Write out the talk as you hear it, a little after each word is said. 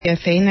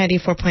KPFA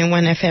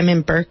 94.1 FM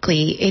in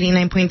Berkeley,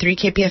 89.3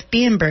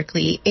 KPFB in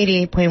Berkeley,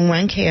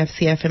 88.1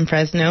 KFCF in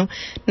Fresno,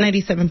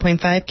 97.5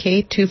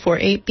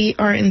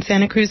 K248BR in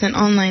Santa Cruz, and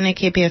online at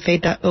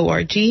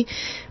kpfa.org.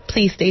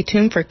 Please stay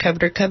tuned for Cover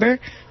to Cover,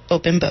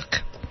 Open Book.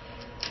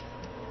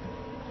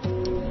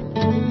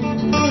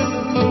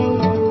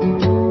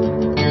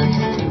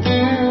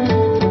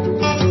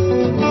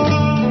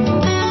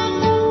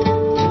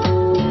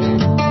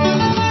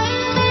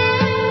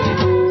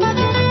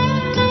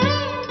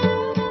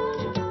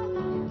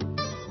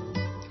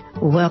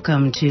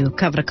 Welcome to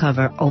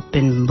Cover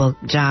Open Book,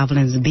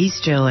 Jovelyn's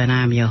Bistro, and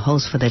I'm your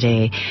host for the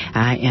day.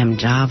 I am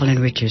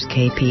Jovelyn Richards,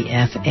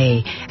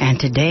 KPFA, and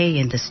today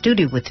in the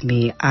studio with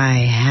me,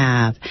 I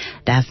have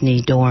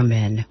Daphne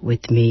Dorman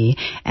with me,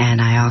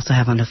 and I also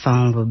have on the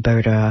phone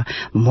Roberta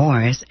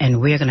Morris, and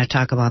we're going to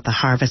talk about the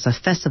Harvest of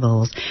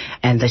Festivals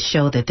and the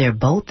show that they're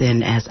both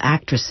in as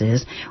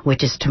actresses,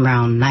 which is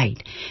Tomorrow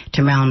Night.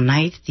 Tomorrow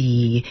Night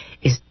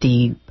is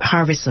the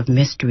Harvest of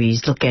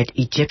Mysteries, look at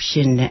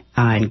Egyptian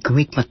and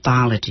Greek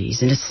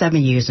mythologies, and it's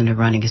 7 years in the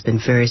running. It's been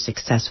very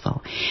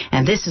successful.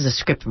 And this is a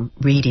script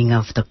reading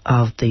of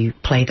the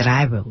play that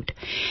I wrote,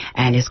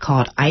 and it's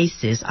called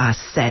Isis,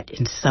 Set,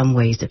 in some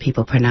ways that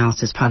people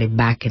pronounce as probably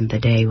back in the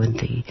day when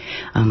the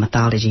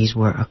mythologies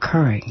were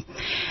occurring.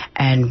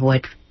 And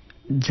what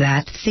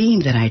that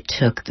theme that I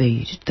took,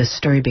 the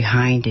story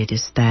behind it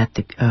is that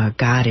the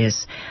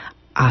goddess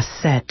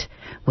Set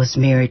was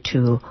married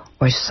to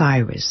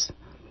Osiris,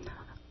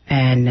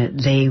 and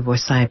they were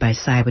side by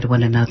side with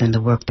one another in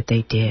the work that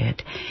they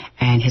did.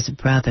 And his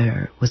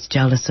brother was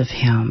jealous of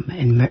him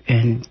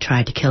and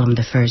tried to kill him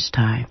the first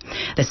time.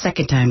 The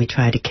second time he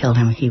tried to kill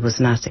him, he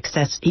was not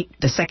successful.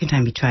 The second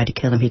time he tried to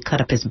kill him, he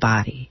cut up his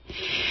body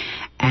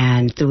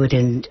and threw it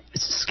in,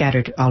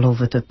 scattered all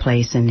over the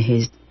place. And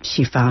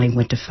she finally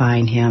went to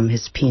find him.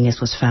 His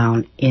penis was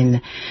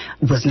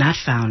not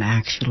found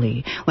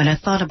actually. When I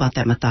thought about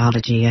that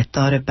mythology, I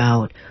thought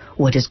about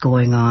what is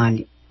going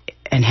on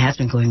and has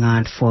been going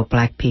on for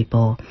black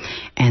people,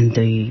 and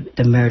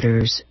the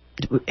murders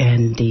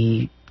and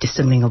the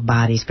dissembling of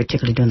bodies,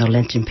 particularly during the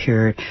lynching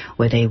period,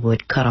 where they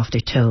would cut off their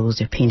toes,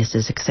 their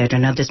penises, etc.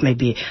 Now, this may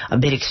be a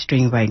bit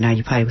extreme right now.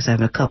 You probably was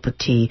having a cup of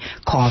tea,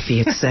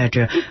 coffee,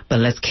 etc. But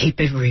let's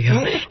keep it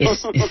real.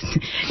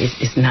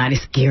 It's not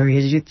as scary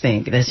as you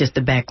think. That's just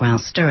the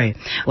background story.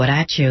 What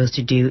I chose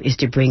to do is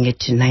to bring it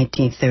to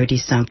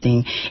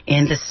 1930-something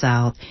in the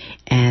South,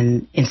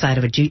 and inside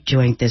of a juke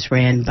joint that's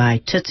ran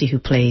by Tootsie, who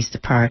plays the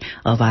part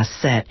of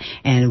Set,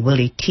 and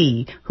Willie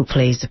T, who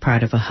plays the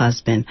part of a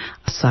husband,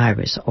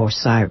 Osiris, or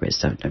Cyrus.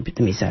 So let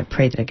me say, I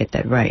pray that I get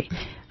that right.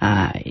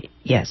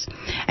 Yes.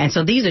 And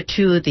so these are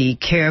two of the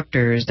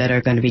characters that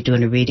are going to be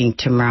doing the reading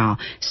tomorrow.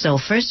 So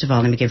first of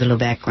all, let me give you a little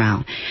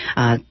background.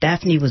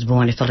 Daphne was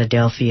born in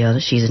Philadelphia.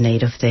 She's a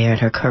native there,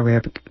 and her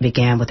career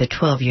began with a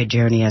 12-year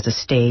journey as a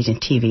stage and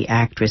TV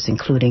actress,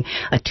 including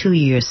a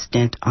 2-year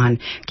stint on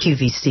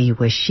QVC,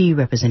 where she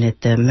represented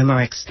the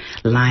Memorex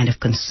line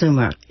of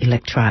consumer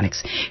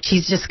electronics.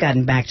 She's just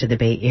gotten back to the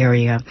Bay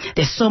Area.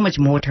 There's so much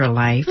more to her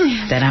life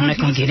that I'm not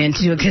going to get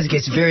into because it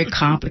gets very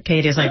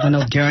complicated. It's like one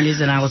of those journeys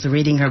that I was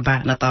reading her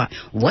about, and I thought,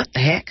 what the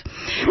heck?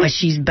 But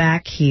she's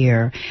back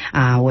here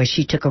where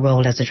she took a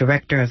role as a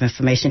director of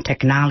information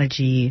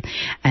technology,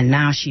 and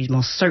now she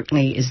most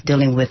certainly is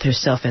dealing with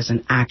herself as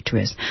an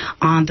actress.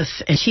 And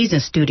she's in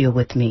studio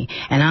with me,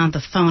 and on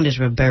the phone is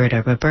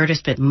Roberta. Roberta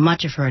spent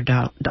much of her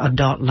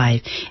adult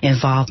life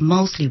involved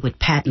mostly with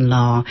patent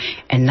law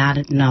and not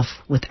enough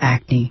with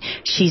acting.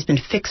 She's been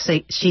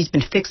fixing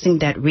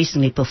that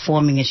recently,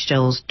 performing at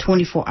shows,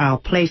 24-hour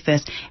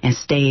playfest, and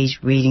stage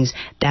readings.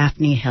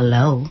 Daphne,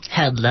 hello.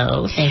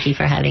 Hello. Thank you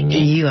for having me.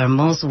 You are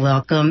most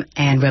welcome.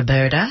 And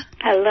Roberta?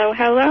 Hello,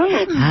 hello.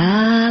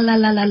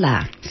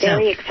 La.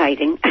 Very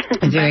exciting.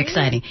 Very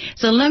exciting.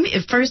 So let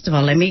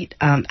me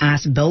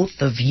ask both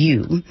of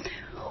you,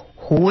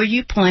 who are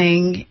you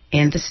playing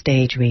in the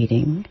stage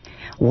reading?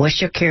 What's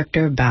your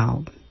character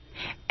about?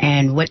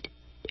 And what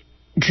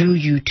drew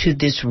you to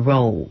this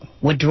role?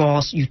 What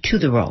draws you to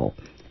the role?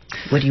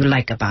 What do you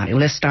like about it?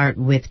 Let's start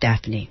with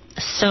Daphne.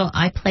 So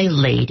I play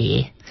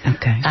Lady.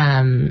 Okay.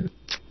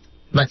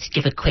 Let's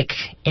give a quick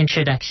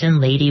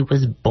introduction. Lady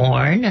was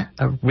born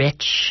a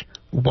rich,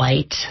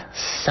 white,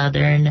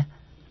 Southern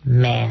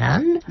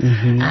man.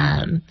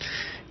 Mm-hmm.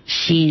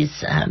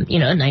 She's, in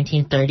the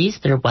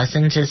 1930s, there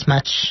wasn't as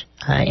much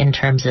in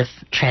terms of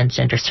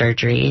transgender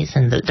surgeries,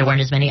 and there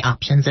weren't as many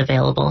options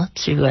available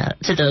to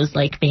those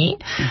like me.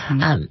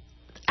 Mm-hmm.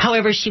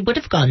 However, she would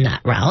have gone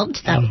that route.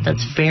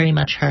 That's very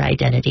much her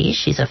identity.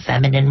 She's a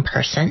feminine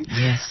person.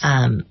 Yes.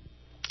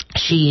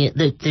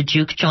 The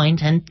juke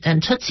joint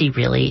and Tootsie,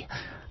 really,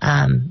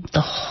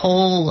 the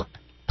whole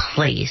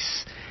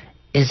place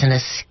is an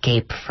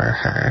escape for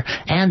her.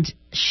 And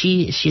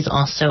she's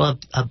also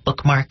a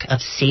bookmark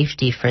of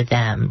safety for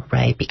them,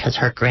 right? Because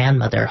her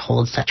grandmother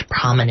holds such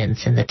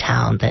prominence in the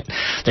town that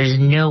there's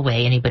no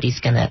way anybody's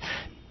going to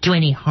do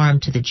any harm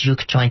to the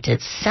juke joint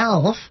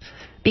itself,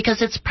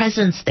 because its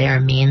presence there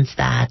means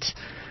that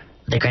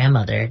the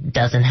grandmother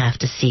doesn't have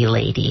to see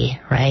Lady,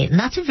 right? And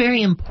that's a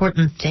very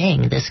important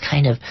thing, this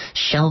kind of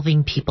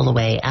shelving people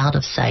away, out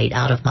of sight,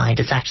 out of mind.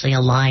 It's actually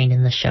a line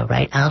in the show,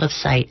 right? Out of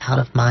sight, out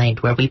of mind,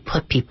 where we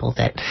put people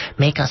that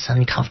make us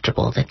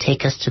uncomfortable, that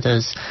take us to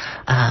those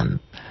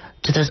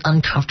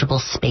uncomfortable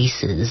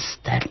spaces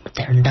that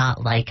they're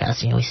not like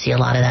us. We see a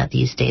lot of that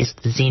these days,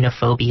 the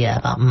xenophobia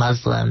about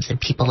Muslims and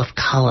people of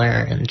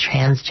color and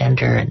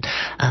transgender and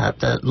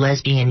the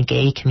lesbian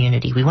gay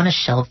community. We want to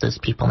shelve those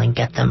people and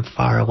get them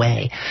far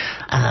away.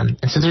 And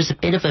so there's a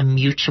bit of a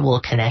mutual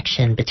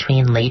connection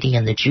between Lady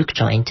and the juke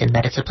joint, in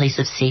that it's a place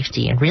of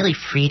safety and really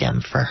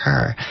freedom for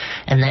her,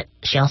 and that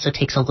she also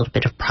takes a little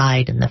bit of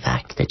pride in the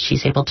fact that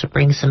she's able to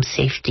bring some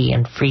safety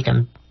and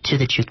freedom to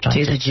the juke joint.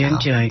 To the juke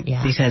joint,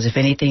 yeah. Because if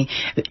anything,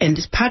 and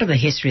this part of the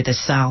history of the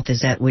South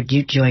is that with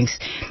juke joints,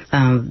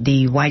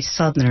 the white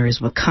Southerners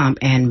would come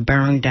and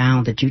burn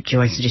down the juke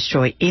joints and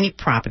destroy any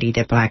property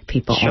that black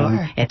people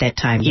owned at that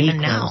time.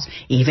 Even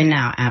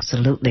now,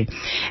 absolutely.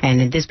 And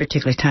in this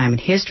particular time in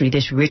history,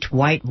 this rich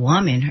white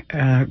woman,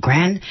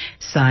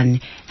 grandson,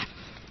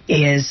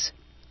 is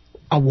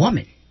a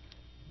woman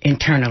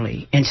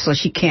internally, and so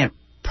she can't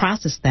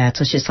process that.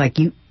 So it's just like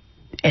you,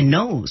 and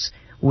knows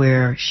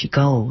where she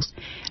goes.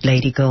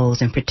 Lady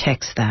goes and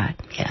protects that.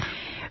 Yeah.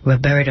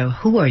 Roberta,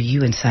 who are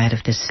you inside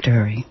of this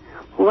story?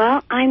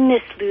 Well, I'm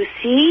Miss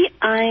Lucy.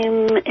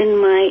 I'm in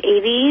my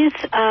 80s,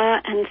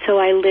 and so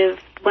I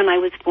lived, when I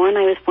was born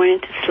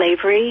into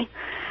slavery,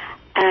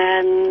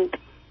 and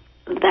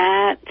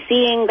that,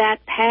 seeing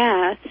that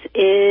pass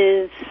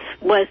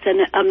was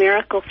a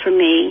miracle for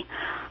me.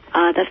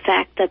 The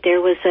fact that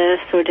there was a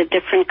sort of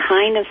different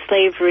kind of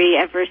slavery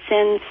ever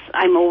since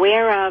I'm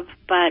aware of,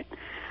 but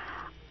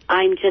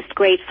I'm just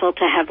grateful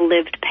to have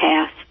lived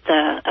past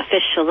the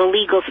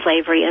legal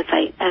slavery, as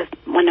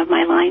one of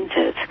my lines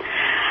is.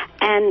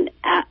 And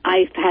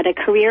I've had a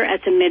career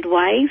as a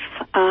midwife.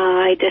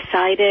 I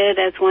decided,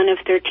 as one of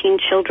 13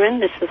 children,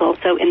 this is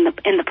also in the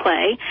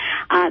play,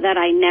 that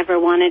I never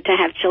wanted to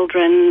have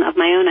children of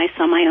my own. I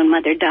saw my own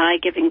mother die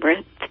giving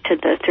birth to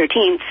the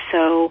 13th,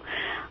 so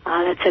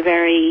that's a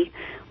very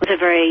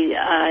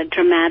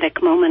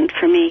dramatic moment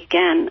for me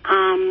again.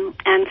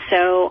 And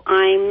so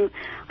I've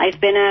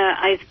been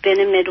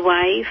a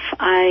midwife.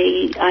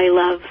 I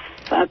love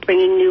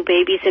bringing new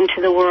babies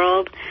into the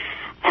world,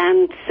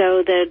 and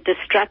so the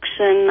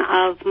destruction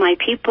of my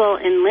people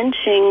in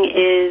lynching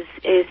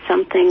is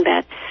something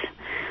that's,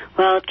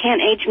 well, it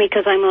can't age me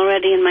because I'm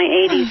already in my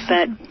 80s,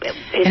 but...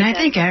 And I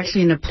think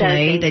actually in the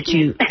play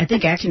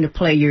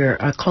you're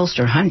close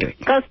to 100.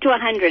 Close to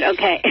 100,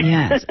 okay.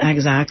 Yes,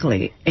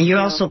 exactly. And you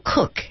also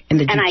cook in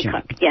the juke joint. And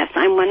I cook, yes.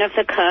 I'm one of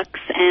the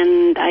cooks,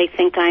 and I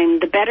think I'm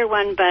the better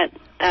one, but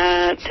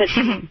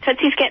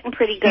Tootsie's getting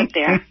pretty good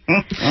there.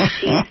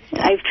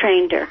 I've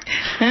trained her.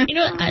 You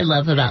know what I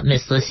love about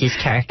Miss Lucy's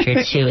character,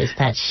 too, is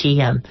that she's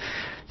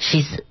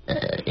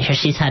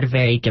had a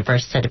very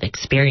diverse set of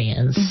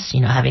experience,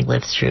 having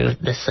lived through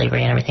the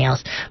slavery and everything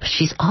else. But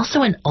she's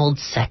also an old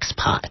sex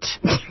pot,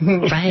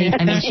 right?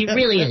 I mean, she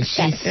really is.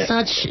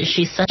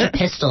 She's such a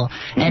pistol,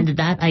 and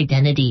that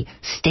identity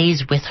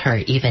stays with her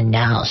even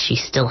now. She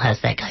still has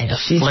that kind of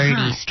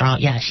flirty, strong.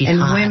 Yeah, she's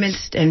hot.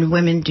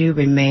 Women do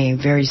remain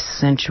very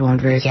sensual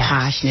and very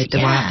passionate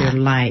throughout their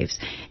lives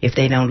if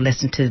they don't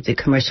listen to the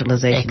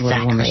commercialization of what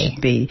a woman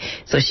should be.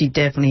 So she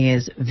definitely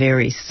is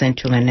very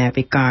sensual in that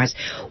regards.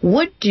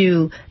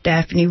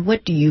 Daphne,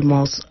 what do you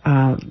most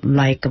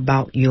like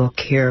about your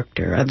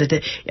character?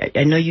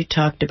 I know you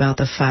talked about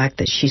the fact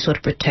that she sort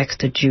of protects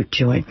the juke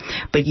joint,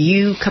 but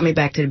you coming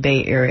back to the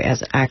Bay Area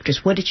as an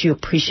actress, what did you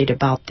appreciate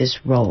about this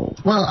role?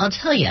 Well, I'll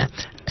tell you.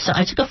 So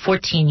I took a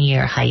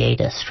 14-year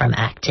hiatus from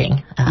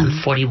acting.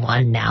 I'm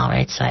 41 now,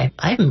 right? So I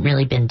haven't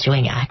really been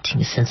doing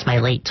acting since my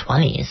late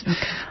 20s.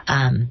 Okay.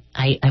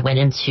 I went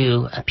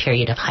into a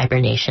period of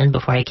hibernation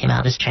before I came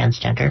out as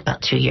transgender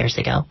about 2 years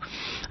ago.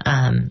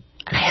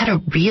 And I had a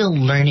real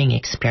learning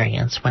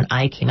experience when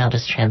I came out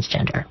as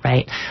transgender,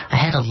 right? I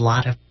had a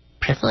lot of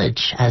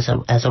privilege as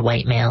a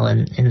white male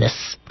in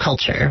this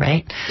culture,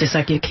 right? Just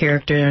like your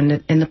character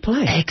in the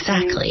play.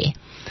 Exactly.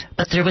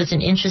 But there was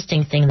an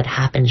interesting thing that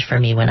happened for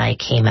me when I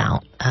came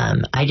out.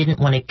 I didn't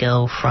want to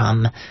go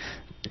from,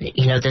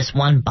 this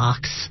one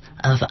box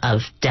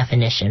of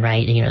definition,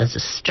 right? As a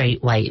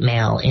straight white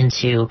male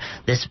into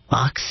this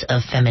box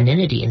of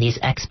femininity and these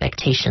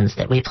expectations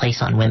that we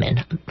place on women.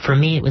 For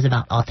me, it was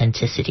about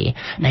authenticity.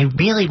 And I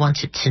really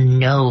wanted to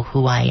know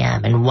who I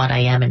am and what I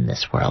am in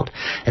this world.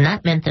 And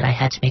that meant that I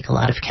had to make a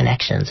lot of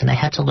connections, and I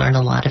had to learn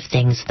a lot of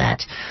things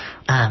that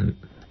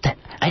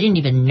I didn't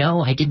even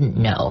know I didn't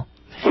know.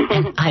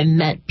 And I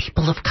met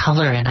people of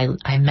color, and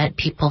I met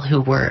people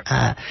who were,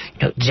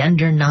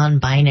 gender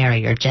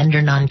non-binary or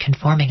gender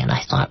non-conforming, and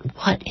I thought,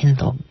 what in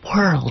the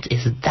world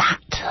is that?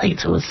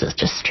 It was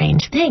such a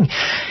strange thing.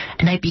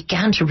 And I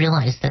began to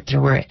realize that there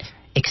were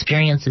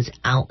experiences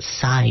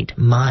outside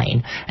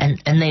mine,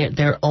 and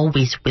there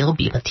always will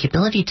be, but the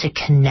ability to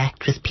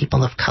connect with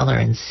people of color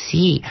and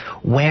see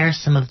where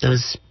some of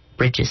those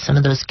bridges, some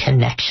of those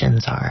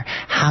connections are,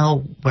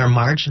 how we're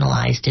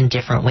marginalized in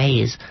different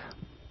ways,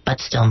 but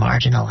still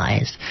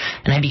marginalized.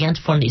 And I began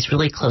to form these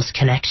really close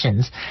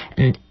connections.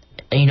 And,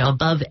 you know,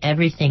 above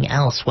everything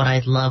else, what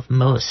I love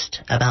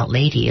most about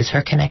Lady is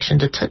her connection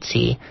to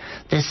Tootsie.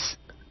 This,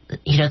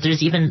 you know,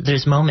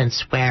 there's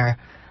moments where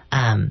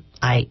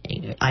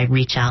I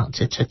reach out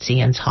to Tootsie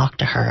and talk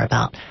to her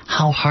about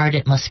how hard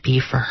it must be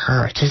for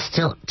her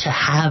to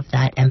have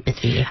that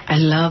empathy. I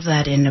love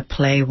that in the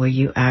play where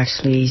you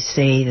actually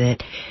say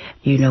that,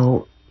 you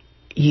know,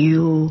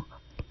 you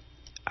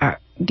are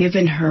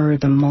giving her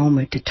the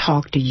moment to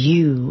talk to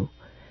you,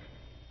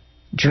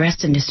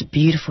 dressed in this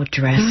beautiful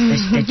dress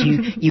that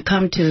you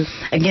come to.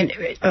 Again,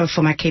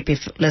 for my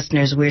KPF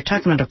listeners, we're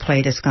talking about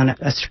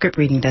a script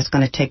reading that's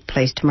going to take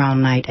place tomorrow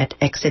night at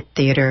Exit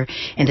Theater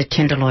in the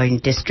Tenderloin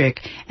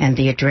District, and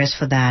the address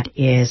for that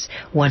is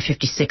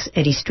 156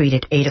 Eddy Street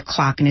at 8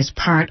 o'clock, and it's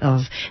part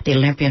of the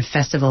Olympian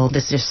Festival.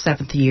 This is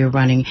 7th year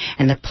running,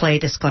 and the play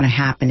that's going to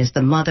happen is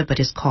The Mother,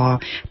 but it's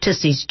called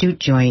Tootsie's Juke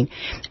Joint,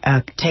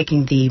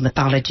 taking the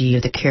mythology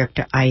of the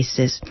character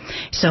Isis.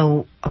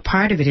 So a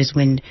part of it is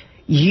when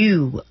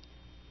you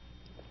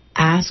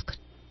ask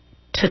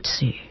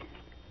Tootsie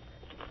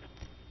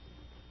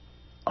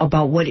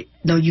about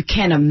you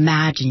can't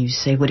imagine, you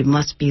say, what it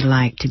must be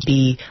like to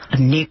be a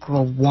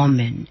Negro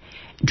woman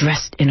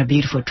dressed in a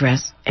beautiful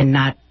dress and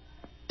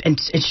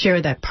share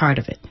that part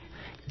of it.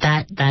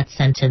 That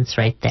sentence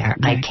right there,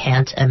 right. I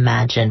can't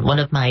imagine. One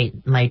of my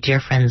dear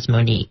friends,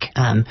 Monique,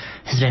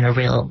 has been a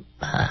real...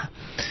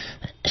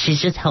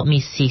 she's just helped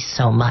me see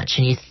so much.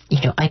 And,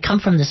 you know, I come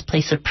from this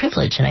place of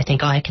privilege, and I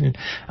think,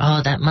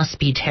 that must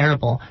be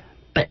terrible.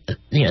 But,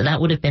 you know, that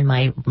would have been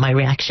my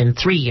reaction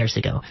 3 years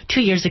ago.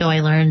 2 years ago, I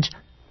learned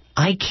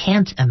I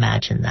can't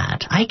imagine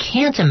that. I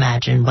can't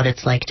imagine what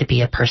it's like to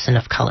be a person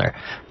of color.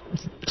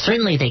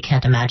 Certainly they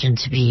can't imagine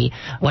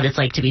what it's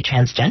like to be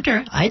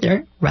transgender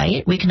either,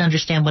 right? We can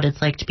understand what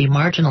it's like to be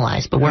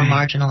marginalized, but we're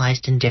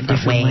marginalized in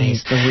different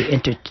ways. But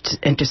we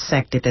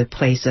intersect at the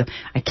place of,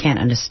 I can't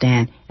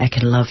understand, I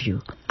can love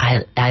you.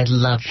 I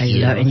love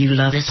you. And you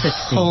love this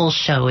Tootsie. Whole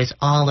show is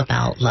all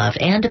about love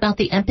and about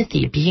the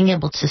empathy, being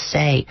able to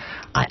say,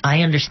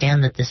 I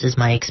understand that this is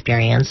my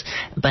experience,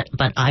 but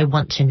I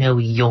want to know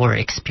your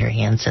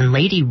experience. And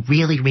Lady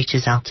really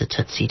reaches out to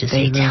Tootsie to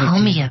say, tell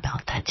me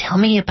about that. Tell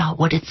me about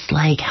what it's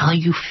like, how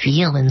you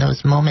feel in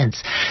those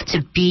moments,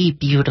 to be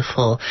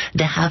beautiful,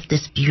 to have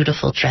this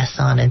beautiful dress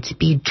on, and to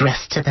be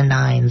dressed to the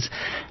nines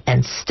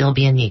and still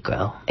be a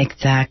Negro.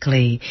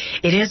 Exactly.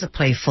 It is a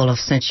play full of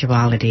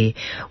sensuality.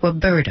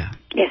 Roberta.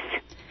 Yes.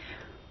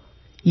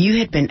 You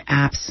had been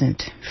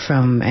absent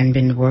from and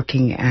been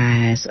working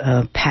as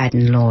a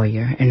patent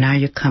lawyer, and now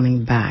you're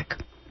coming back.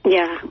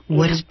 Yeah.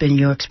 What has been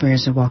your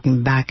experience of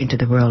walking back into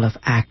the world of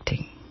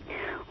acting?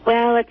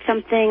 Well, it's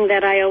something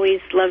that I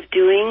always loved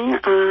doing,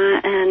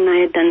 and I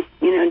had done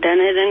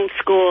it in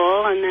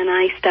school, and then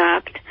I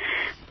stopped.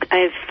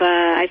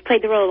 I've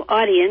played the role of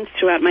audience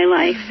throughout my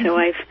life, so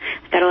I've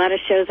got a lot of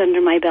shows under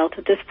my belt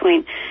at this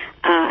point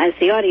as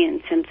the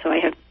audience, and so I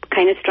have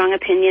kind of strong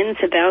opinions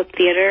about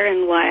theater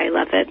and why I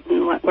love it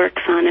and what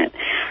works on it.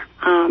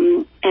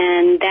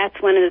 And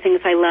that's one of the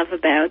things I love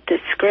about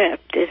this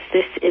script is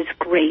this is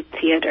great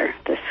theater,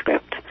 this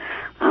script.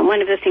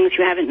 One of the things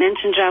you haven't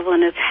mentioned,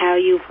 Javelin, is how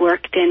you've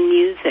worked in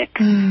music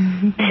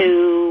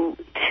to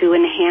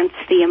enhance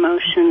the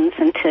emotions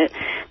and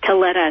to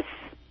let us,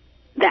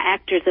 the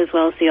actors as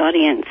well as the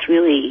audience,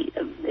 really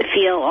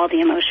feel all the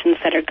emotions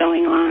that are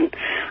going on.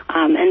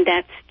 And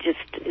that's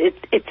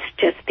it's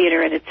just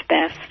theater at its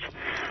best.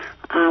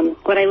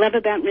 What I love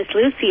about Miss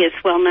Lucy is,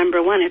 well,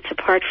 number one, it's a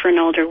part for an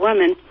older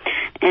woman,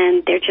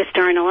 and there just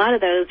aren't a lot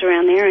of those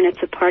around there, and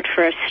it's a part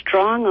for a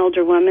strong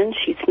older woman.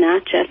 She's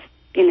not just,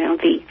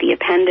 the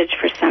appendage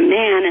for some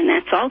man, and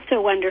that's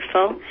also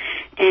wonderful.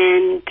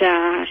 And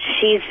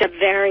she's a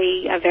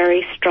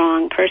very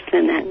strong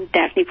person, and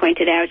Daphne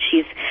pointed out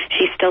she's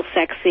still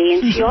sexy,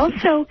 and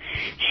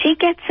she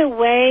gets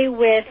away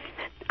with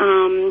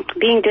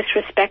being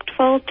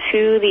disrespectful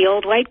to the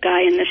old white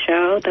guy in the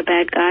show, the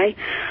bad guy.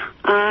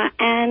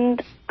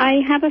 And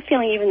I have a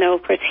feeling, even though,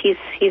 of course,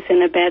 he's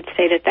in a bad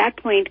state at that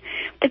point,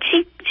 that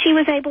she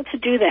was able to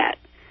do that.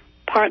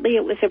 Partly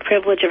it was a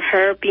privilege of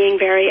her being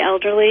very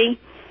elderly,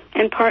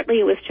 and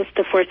partly it was just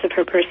the force of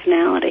her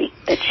personality,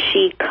 that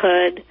she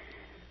could,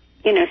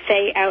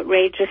 say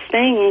outrageous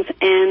things,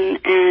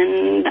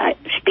 and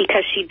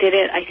because she did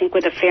it, I think,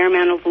 with a fair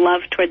amount of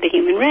love toward the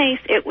human race,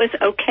 it was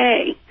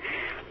okay.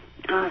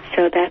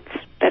 So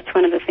that's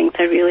one of the things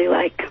I really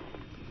like.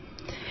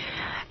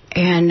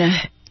 And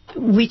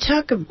we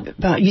talk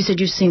about, you said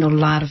you've seen a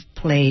lot of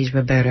plays,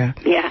 Roberta.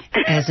 Yeah.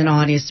 As an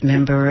audience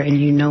member, and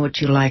you know what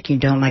you like, you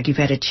don't like. You've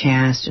had a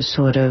chance to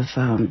sort of,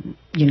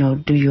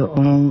 do your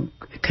own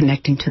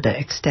connecting to the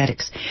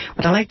aesthetics.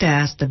 But I'd like to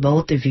ask the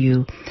both of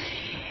you,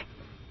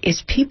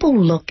 is people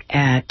look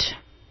at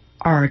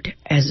art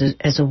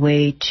as a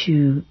way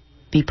to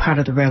be part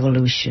of the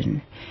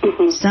revolution.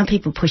 Mm-hmm. Some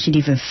people push it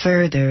even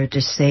further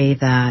to say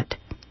that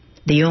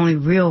the only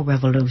real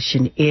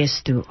revolution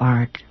is through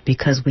art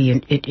because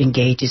it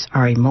engages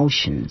our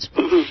emotions.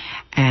 Mm-hmm.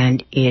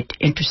 And it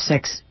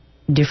intersects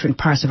different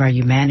parts of our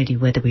humanity,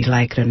 whether we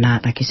like it or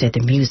not. Like you said,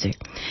 the music.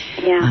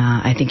 Yeah.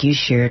 I think you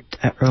shared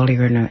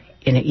earlier in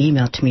an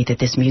email to me that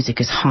this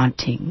music is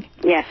haunting.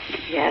 Yes.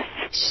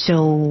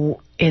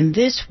 So in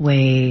this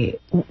way,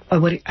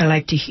 I'd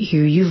like to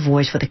hear your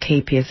voice for the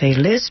KPFA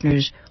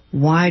listeners.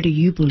 Why do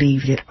you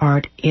believe that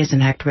art is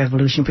an act of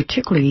revolution,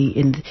 particularly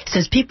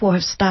since people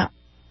have stopped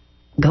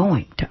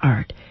going to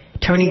art,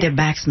 turning their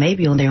backs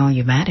maybe on their own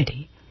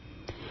humanity?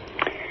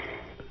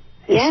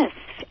 Yes,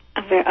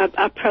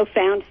 a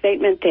profound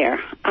statement there.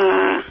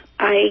 I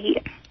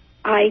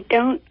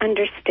don't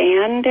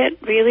understand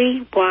it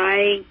really.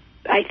 Why?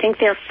 I think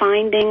they're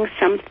finding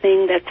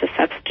something that's a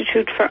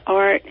substitute for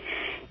art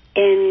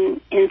in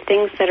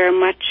things that are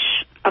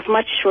of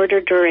much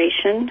shorter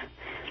duration.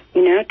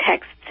 You know,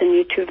 texts and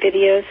YouTube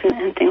videos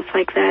and things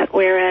like that.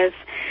 Whereas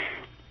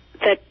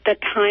the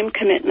time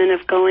commitment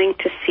of going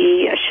to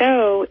see a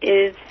show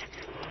is,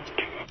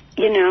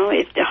 you know,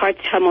 it's hard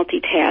to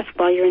multitask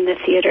while you're in the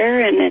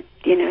theater, and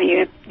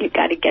you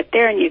got to get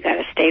there and you got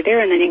to stay there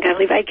and then you got to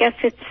leave. I guess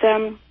it's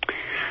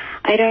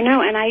I don't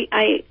know, and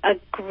I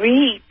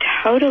agree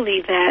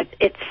totally that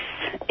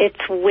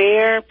it's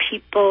where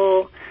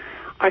people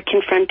are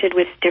confronted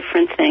with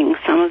different things.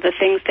 Some of the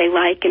things they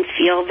like and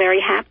feel very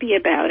happy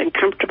about and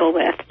comfortable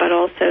with, but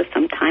also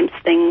sometimes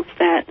things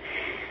that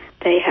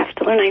they have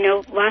to learn. I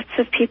know lots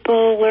of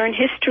people learn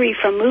history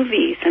from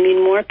movies. I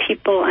mean, more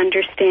people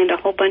understand a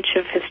whole bunch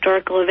of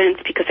historical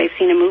events because they've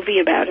seen a movie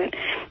about it.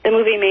 The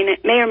movie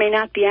may or may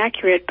not be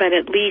accurate, but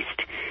at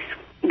least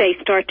they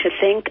start to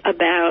think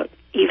about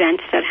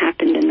events that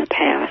happened in the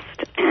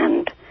past,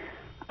 and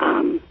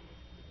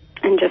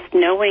just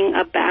knowing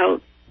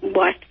about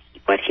what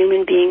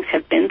human beings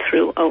have been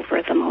through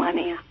over the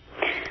millennia.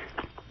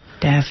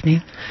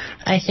 Daphne?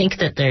 I think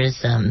that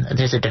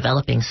there's a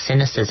developing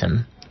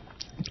cynicism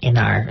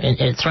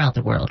throughout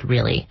the world,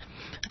 really.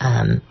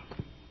 And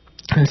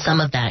some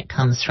of that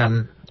comes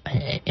from,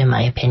 in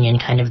my opinion,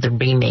 kind of the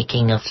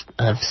remaking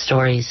of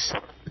stories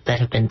that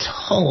have been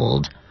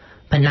told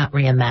but not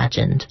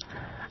reimagined.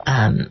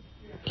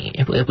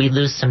 We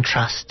lose some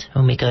trust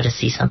when we go to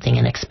see something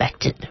and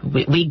expect it.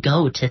 We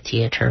go to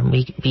theater, and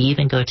we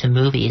even go to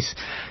movies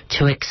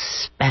to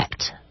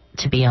expect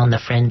to be on the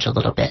fringe a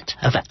little bit,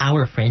 of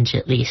our fringe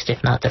at least,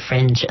 if not the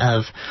fringe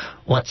of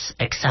what's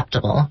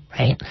acceptable,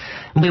 right?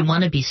 We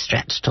want to be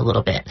stretched a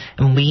little bit,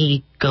 and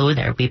we go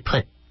there. We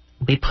put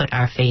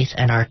our faith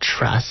and our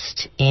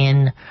trust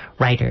in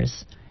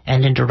writers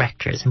and in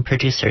directors and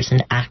producers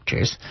and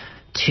actors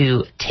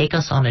to take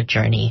us on a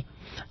journey.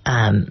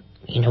 And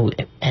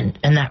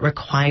that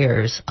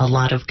requires a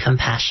lot of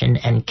compassion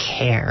and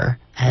care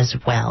as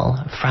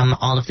well from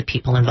all of the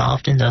people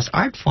involved in those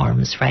art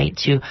forms, right?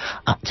 To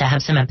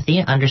have some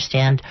empathy,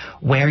 understand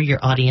where your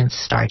audience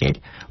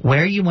started,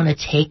 where you want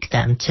to take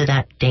them to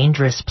that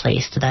dangerous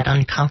place, to that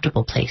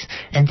uncomfortable place,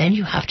 and then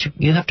you have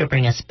to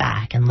bring us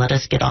back and let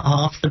us get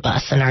off the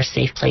bus in our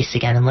safe place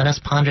again, and let us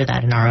ponder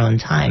that in our own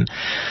time.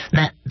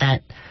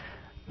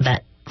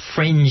 That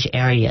fringe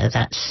area,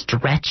 that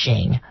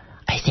stretching,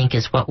 I think,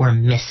 is what we're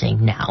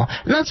missing now.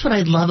 And that's what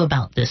I love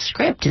about this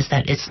script, is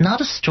that it's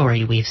not a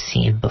story we've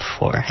seen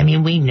before. I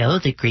mean, we know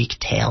the Greek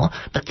tale,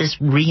 but this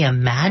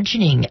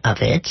reimagining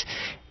of it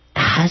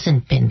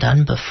hasn't been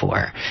done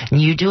before.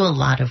 And you do a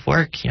lot of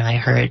work. I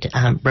heard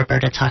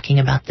Roberta talking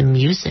about the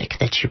music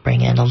that you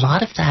bring in. A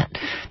lot of that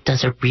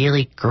does a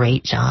really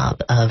great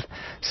job of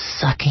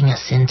sucking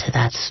us into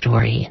that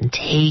story and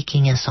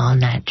taking us on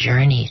that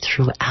journey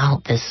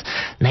throughout this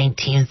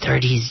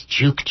 1930s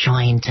juke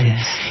joint. And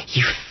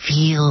you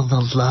feel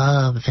the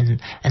love, and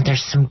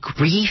there's some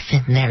grief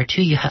in there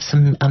too. You have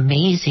some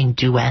amazing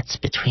duets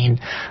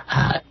between,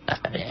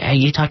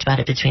 you talked about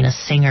it, between a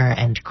singer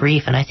and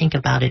grief, and I think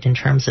about it in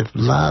terms of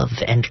love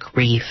and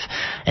grief,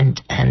 and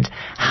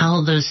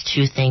how those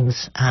two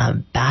things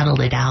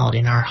battle it out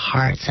in our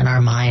hearts and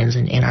our minds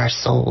and in our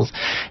souls.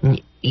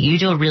 And you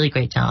do a really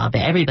great job.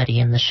 Everybody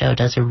in the show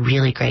does a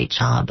really great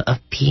job of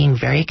being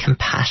very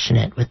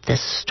compassionate with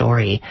this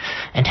story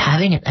and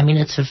having it. I mean,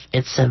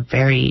 it's a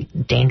very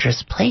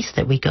dangerous place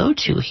that we go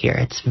to here.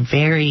 It's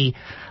very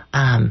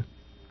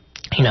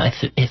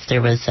if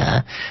there was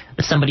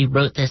if somebody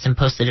wrote this and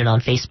posted it on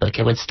Facebook,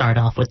 it would start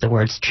off with the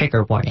words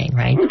trigger warning,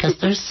 right? Because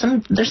there's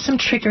some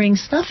triggering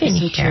stuff in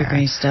here.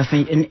 Triggering stuff,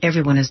 and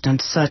everyone has done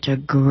such a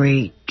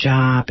great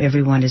job.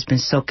 Everyone has been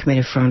so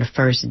committed from the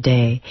first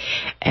day.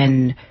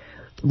 And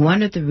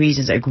one of the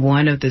reasons, like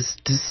one of the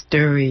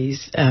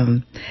stories,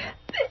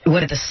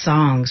 one of the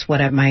songs,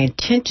 my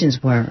intentions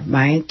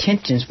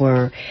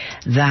were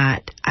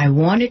that I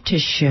wanted to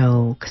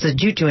show, because the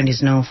juke joint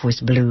is known for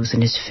its blues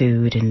and its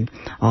food and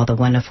all the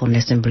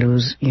wonderfulness and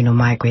blues,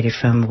 migrated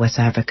from West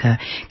Africa,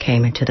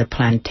 came into the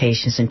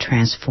plantations and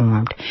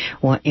transformed.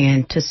 Well,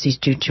 in Tootsie's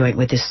juke joint,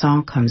 where this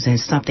song comes in,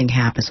 something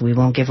happens. We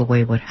won't give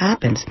away what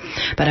happens.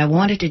 But I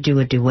wanted to do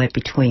a duet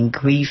between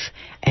grief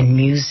and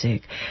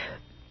music,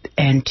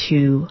 and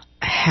to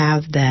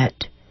have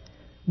that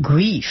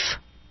grief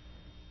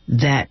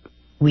that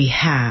we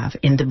have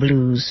in the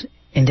blues,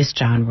 in this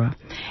genre,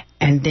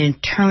 and then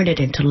turn it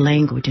into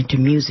language, into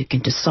music,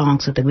 into song,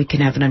 so that we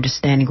can have an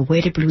understanding of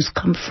where did blues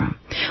come from.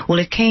 Well,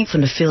 it came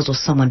from the fields of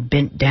someone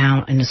bent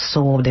down in the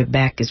soil, their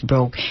back is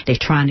broke, they're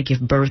trying to give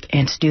birth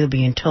and still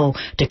being told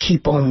to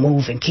keep on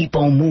moving, keep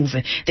on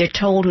moving. They're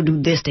told to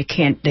do this, they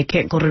can't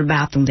go to the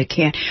bathroom, they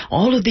can't,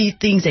 all of these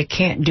things they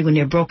can't do, and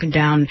they're broken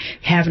down,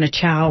 having a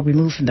child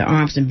removed from their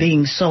arms and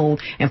being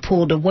sold and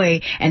pulled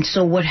away. And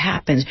so what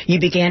happens? You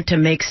began to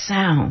make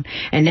sound,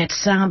 and that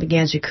sound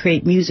begins to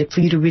create music for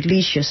you to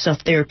release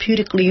yourself therapeutically,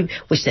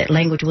 which that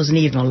language wasn't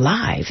even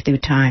alive through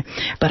time.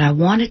 But I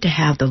wanted to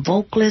have the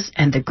vocalist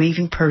and the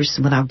grieving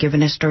person, without giving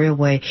that story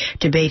away,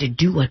 to be able to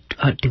do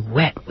a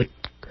duet with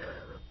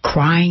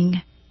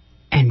crying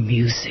and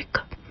music.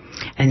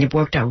 And it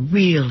worked out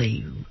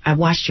really. I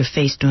watched your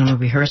face during a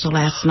rehearsal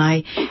last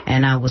night,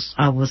 and I was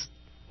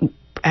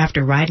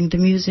after writing the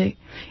music.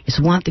 It's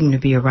one thing to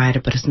be a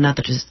writer, but it's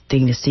another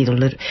thing to see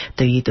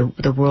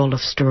the world of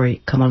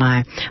story come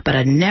alive. But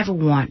I never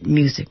want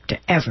music to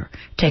ever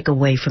take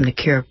away from the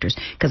characters,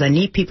 because I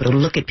need people to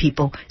look at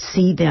people,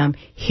 see them,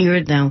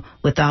 hear them,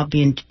 without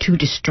being too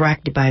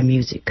distracted by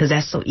music, because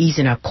that's so easy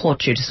in our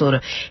culture to sort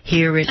of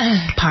hear it,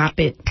 pop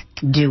it,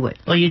 do it.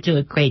 Well, you do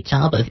a great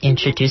job of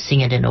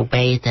introducing it in a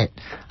way that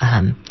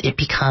it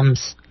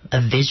becomes a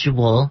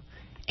visual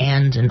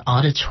and an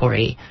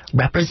auditory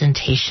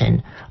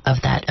representation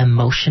of that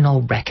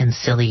emotional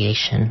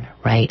reconciliation,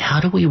 right?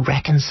 How do we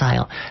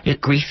reconcile?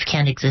 Grief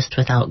can't exist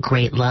without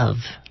great love,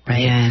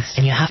 right? Yes.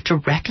 And you have to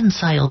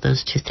reconcile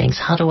those two things.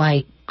 How do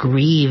I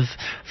grieve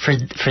for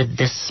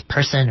this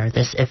person or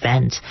this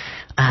event,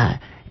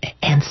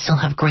 and still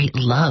have great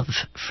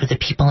love for the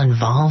people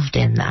involved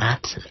in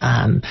that,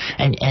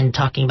 and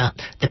talking about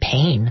the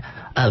pain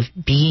of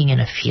being in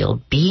a field,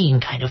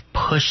 being kind of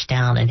pushed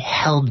down and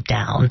held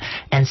down,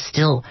 and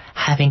still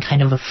having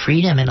kind of a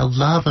freedom and a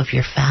love of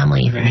your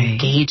family and an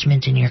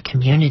engagement in your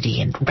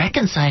community, and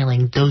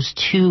reconciling those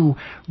two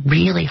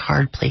really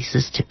hard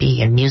places to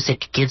be. And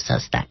music gives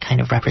us that kind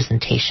of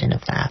representation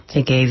of that.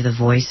 It gave the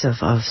voice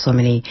of so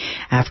many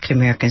African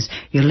Americans.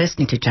 You're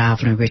listening to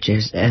Jovelyn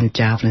Richards and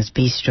Jovelyn's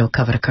Bistro,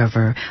 cover to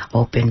cover,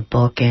 open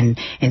book, and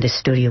in the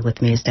studio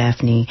with me is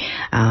Daphne,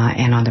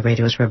 and on the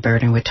radio is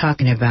Roberta, and we're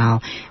talking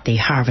about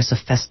the Harvest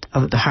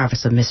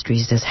of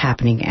Mysteries that's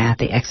happening at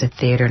the Exit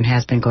Theater and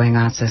has been going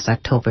on since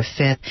October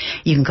 5th.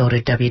 You can go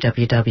to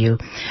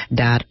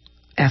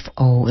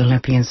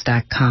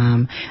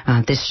www.FOolympians.com.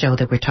 This show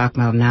that we're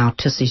talking about now,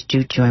 Tootsie's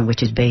Juke Joint,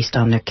 which is based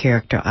on their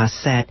character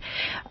Aset,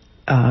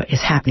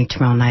 is happening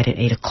tomorrow night at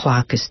 8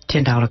 o'clock. It's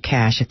 $10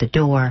 cash at the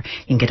door.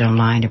 You can get it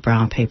online at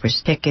Brown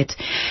Papers Tickets.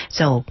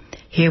 So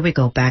here we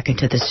go back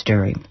into the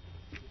story.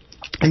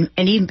 And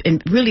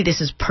really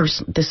this is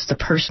a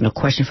personal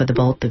question for the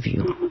both of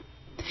you.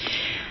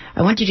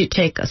 I want you to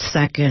take a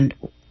second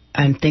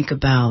and think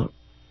about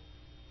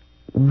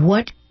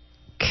what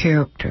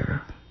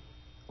kind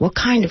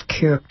of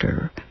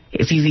character,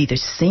 if you've either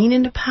seen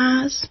in the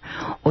past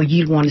or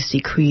you'd want to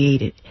see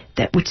created,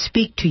 that would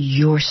speak to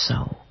your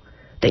soul,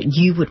 that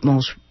you would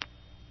most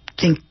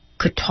think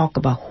could talk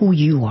about who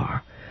you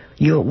are,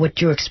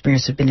 what your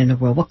experience has been in the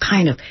world. What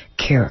kind of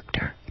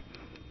character?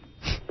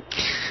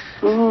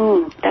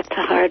 That's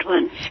a hard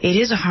one. It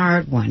is a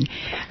hard one,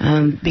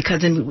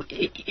 because and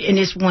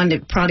it's one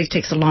that probably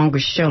takes a longer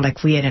show,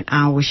 like we had an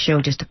hour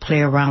show just to play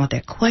around with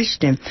that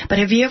question. But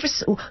have you ever,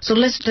 so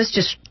let's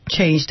just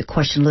change the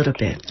question a little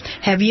bit.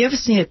 Have you ever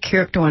seen a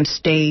character on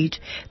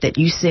stage that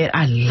you said,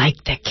 I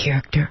like that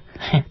character?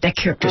 That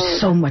character is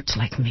so much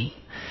like me.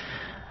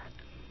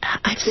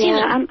 I've seen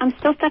it. I'm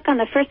still stuck on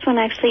the first one,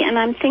 actually, and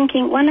I'm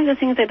thinking, one of the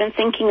things I've been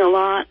thinking a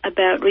lot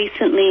about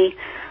recently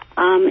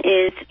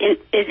is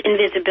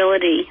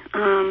invisibility.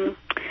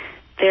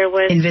 There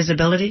was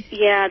invisibility.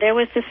 Yeah, there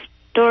was this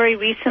story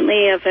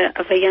recently of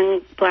a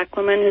young black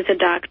woman who's a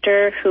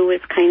doctor who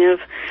was kind of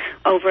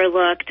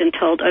overlooked and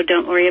told, "Oh,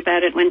 don't worry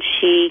about it." When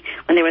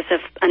there was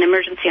an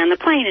emergency on the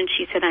plane, and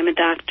she said, "I'm a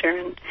doctor,"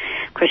 and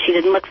of course she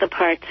didn't look the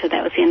part, so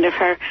that was the end of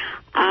her.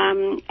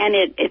 And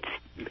it's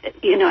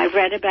I've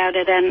read about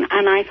it,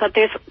 and I thought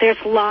there's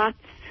lots.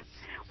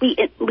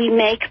 We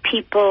make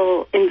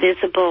people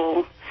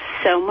invisible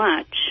so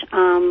much.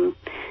 I'm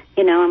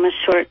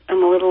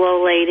a little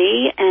old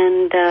lady,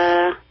 and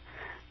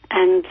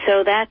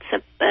so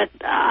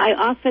I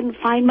often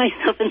find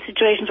myself in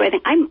situations where I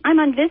think I'm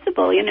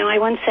invisible. I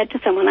once said to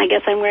someone, I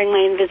guess I'm wearing my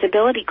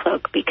invisibility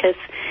cloak because,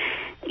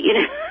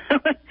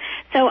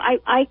 so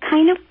I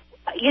kind of,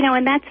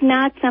 and that's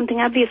not something,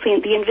 obviously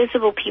the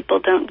invisible people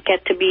don't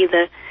get to be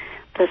the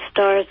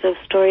stars of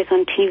stories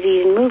on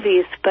TV and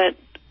movies, but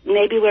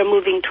maybe we're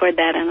moving toward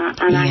that, and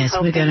yes,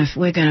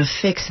 we're gonna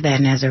fix that.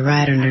 And as a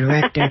writer and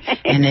director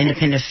and an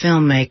independent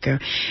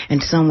filmmaker,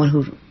 and someone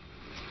who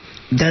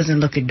doesn't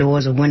look at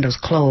doors or windows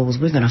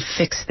closed, we're gonna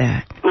fix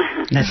that.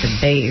 Let the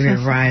Bay Area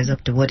rise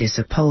up to what it's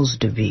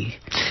supposed to be.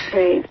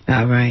 Great.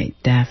 All right,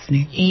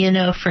 Daphne.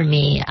 For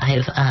me,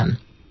 I've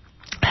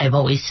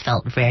always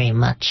felt very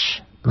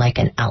much like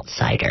an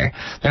outsider.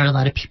 There are a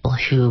lot of people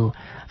who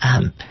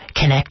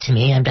connect to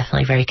me. I'm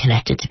definitely very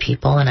connected to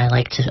people, and I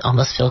like to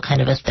almost feel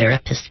kind of a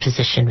therapist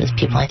position with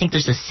people. I think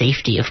there's a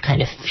safety of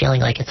kind of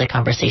feeling like it's a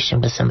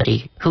conversation with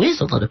somebody who is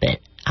a little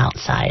bit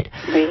outside.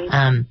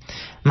 Right.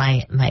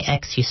 My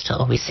ex used to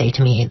always say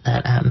to me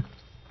that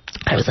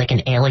I was like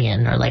an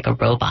alien or like a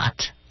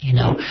robot, you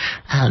know.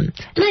 And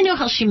I know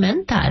how she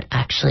meant that,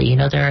 actually. You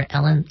know, there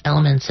are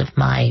elements of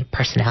my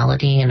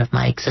personality and of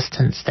my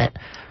existence that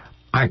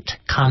aren't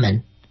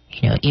common.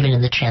 You know, even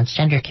in the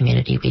transgender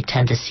community, we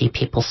tend to see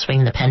people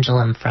swing the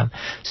pendulum from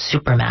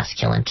super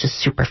masculine to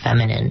super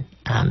feminine,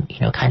 you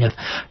know, kind of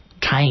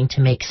trying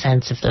to make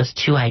sense of those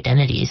two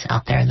identities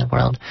out there in the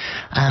world.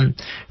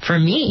 For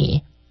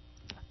me,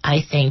 I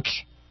think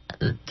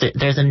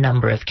there's a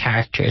number of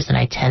characters, and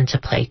I tend to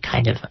play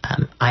kind of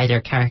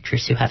either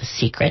characters who have a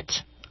secret,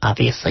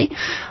 obviously,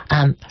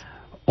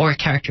 or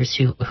characters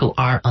who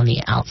are on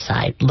the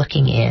outside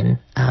looking in,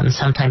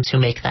 sometimes who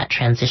make that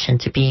transition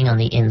to being on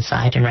the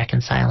inside and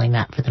reconciling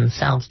that for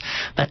themselves.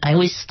 But I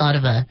always thought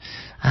of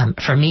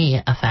for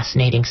me, a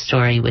fascinating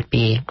story would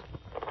be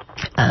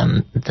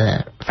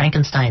the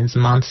Frankenstein's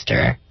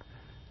monster,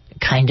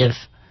 kind of,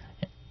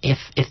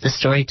 if the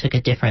story took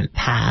a different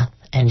path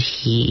and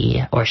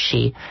he or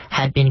she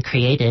had been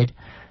created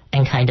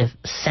and kind of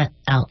set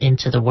out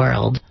into the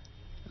world,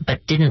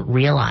 but didn't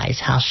realize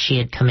how she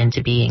had come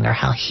into being or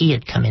how he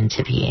had come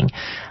into being.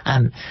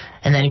 And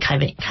then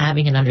kind of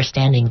having an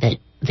understanding that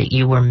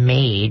you were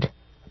made,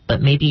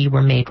 but maybe you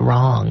were made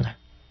wrong.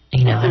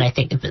 You know, and I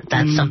think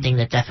that's something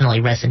that definitely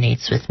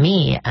resonates with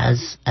me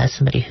as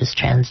somebody who's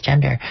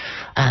transgender.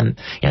 You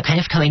know, kind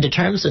of coming to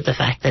terms with the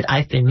fact that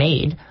I've been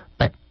made,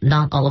 but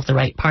not all of the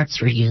right parts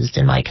were used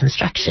in my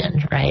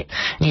construction, right?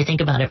 And you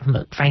think about it from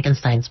a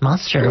Frankenstein's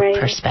monster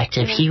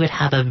perspective, he would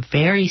have a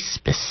very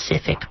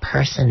specific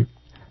person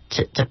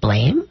to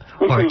blame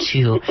or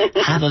to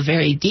have a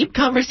very deep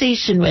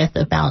conversation with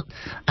about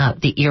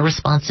the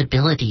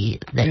irresponsibility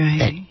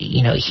that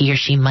you know, he or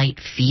she might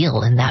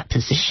feel in that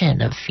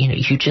position of, you know,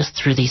 you just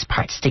threw these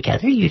parts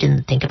together. You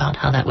didn't think about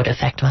how that would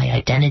affect my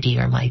identity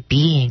or my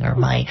being or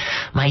my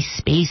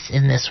space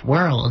in this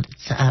world.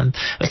 I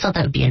thought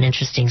that would be an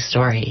interesting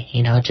story.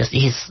 You know, just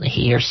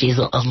he or she's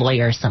a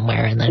lawyer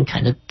somewhere and then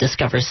kind of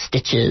discovers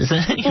stitches.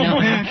 You know,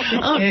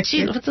 oh,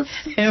 gee, what's this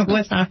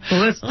about?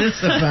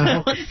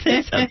 What's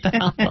this about?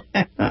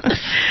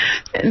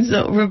 And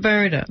so,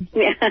 Roberta,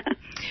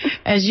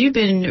 as you've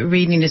been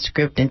reading the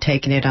script and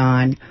taking it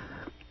on,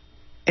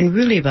 and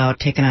really about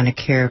taking on a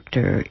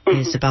character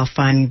is about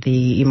finding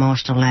the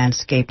emotional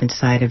landscape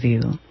inside of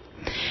you,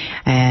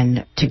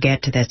 and to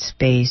get to that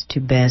space to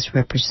best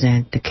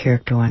represent the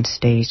character on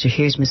stage. So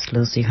here's Miss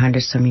Lucy,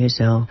 100-some years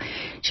old.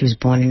 She was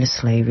born into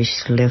slavery.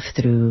 She lived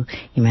through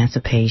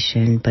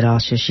emancipation, but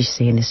also she's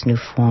seeing this new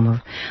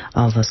form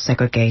of a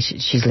segregation.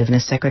 She's living in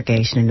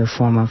segregation. A new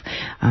form of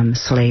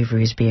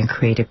slavery is being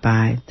created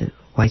by the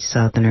white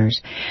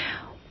Southerners.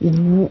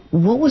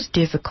 What was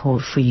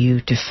difficult for you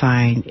to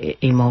find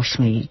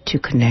emotionally to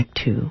connect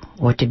to,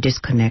 or to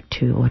disconnect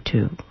to, or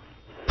to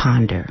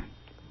ponder?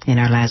 In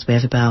our last, we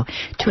have about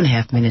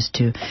 2.5 minutes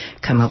to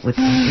come up with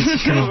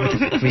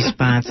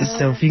responses.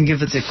 So if you can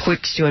give us a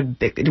quick, short,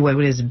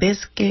 what is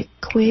biscuit,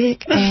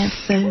 quick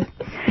answer?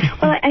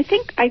 Well, I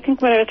think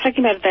what I was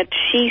talking about is that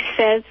she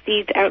says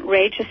these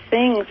outrageous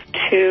things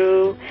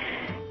to,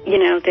 you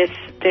know, this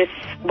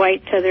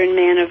white Southern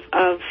man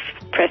of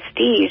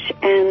prestige,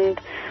 and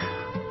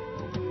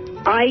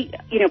I,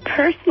 you know,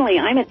 personally,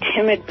 I'm a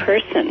timid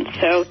person,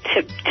 so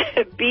to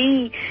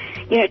be,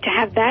 you know, to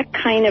have that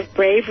kind of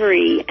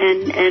bravery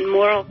and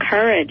moral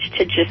courage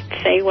to just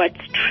say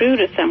what's true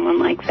to someone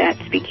like that,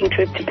 speaking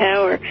truth to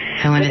power,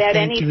 I want to without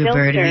thank any you,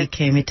 Roberta. We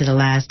came into the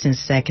last 10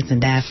 seconds,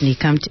 and Daphne,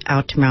 come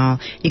out tomorrow.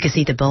 You can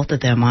see the both of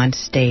them on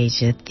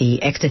stage at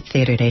the Exit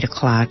Theater at 8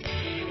 o'clock.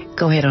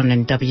 Go ahead on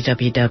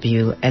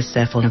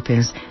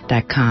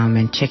www.sfolympians.com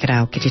and check it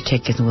out. Get your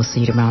tickets, and we'll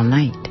see you tomorrow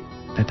night.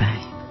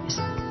 Bye-bye.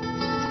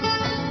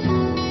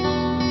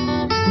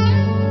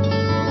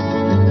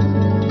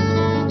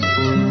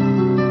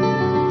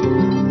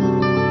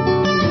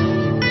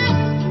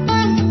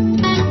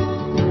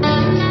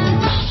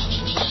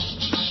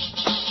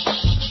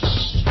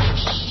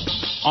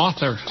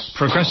 Author,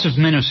 progressive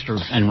minister,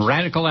 and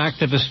radical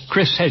activist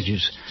Chris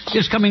Hedges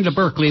is coming to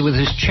Berkeley with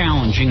his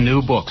challenging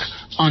new book,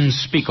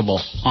 Unspeakable,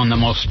 on the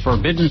most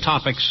forbidden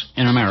topics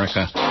in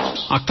America.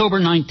 October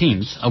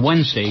 19th, a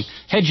Wednesday,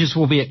 Hedges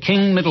will be at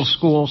King Middle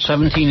School,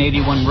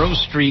 1781 Rose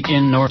Street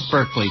in North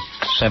Berkeley,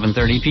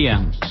 7:30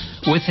 p.m.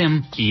 With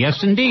him,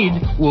 yes indeed,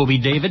 will be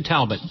David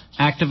Talbot,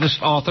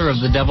 activist author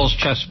of The Devil's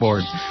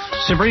Chessboard.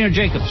 Sabrina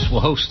Jacobs will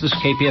host this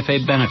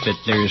KPFA benefit.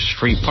 There's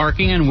free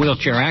parking and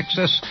wheelchair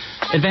access,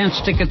 advance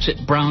tickets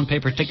at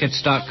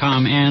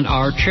brownpapertickets.com, and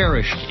our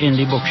cherished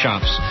indie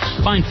bookshops.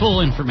 Find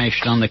full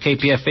information on the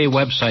KPFA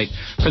website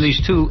for these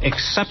two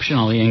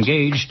exceptionally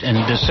engaged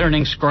and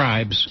discerning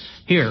scribes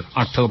here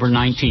October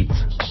 19th.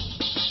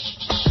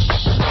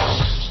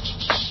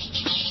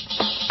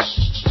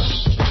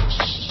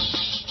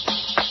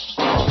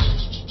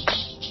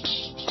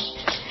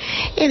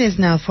 It is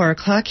now 4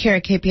 o'clock here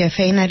at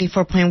KPFA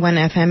 94.1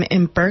 FM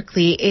in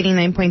Berkeley,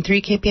 89.3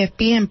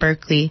 KPFB in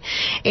Berkeley,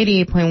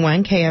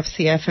 88.1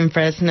 KFCF in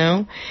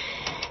Fresno,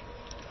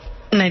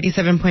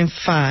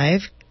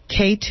 97.5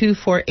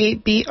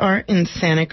 K248BR in Santa Cruz.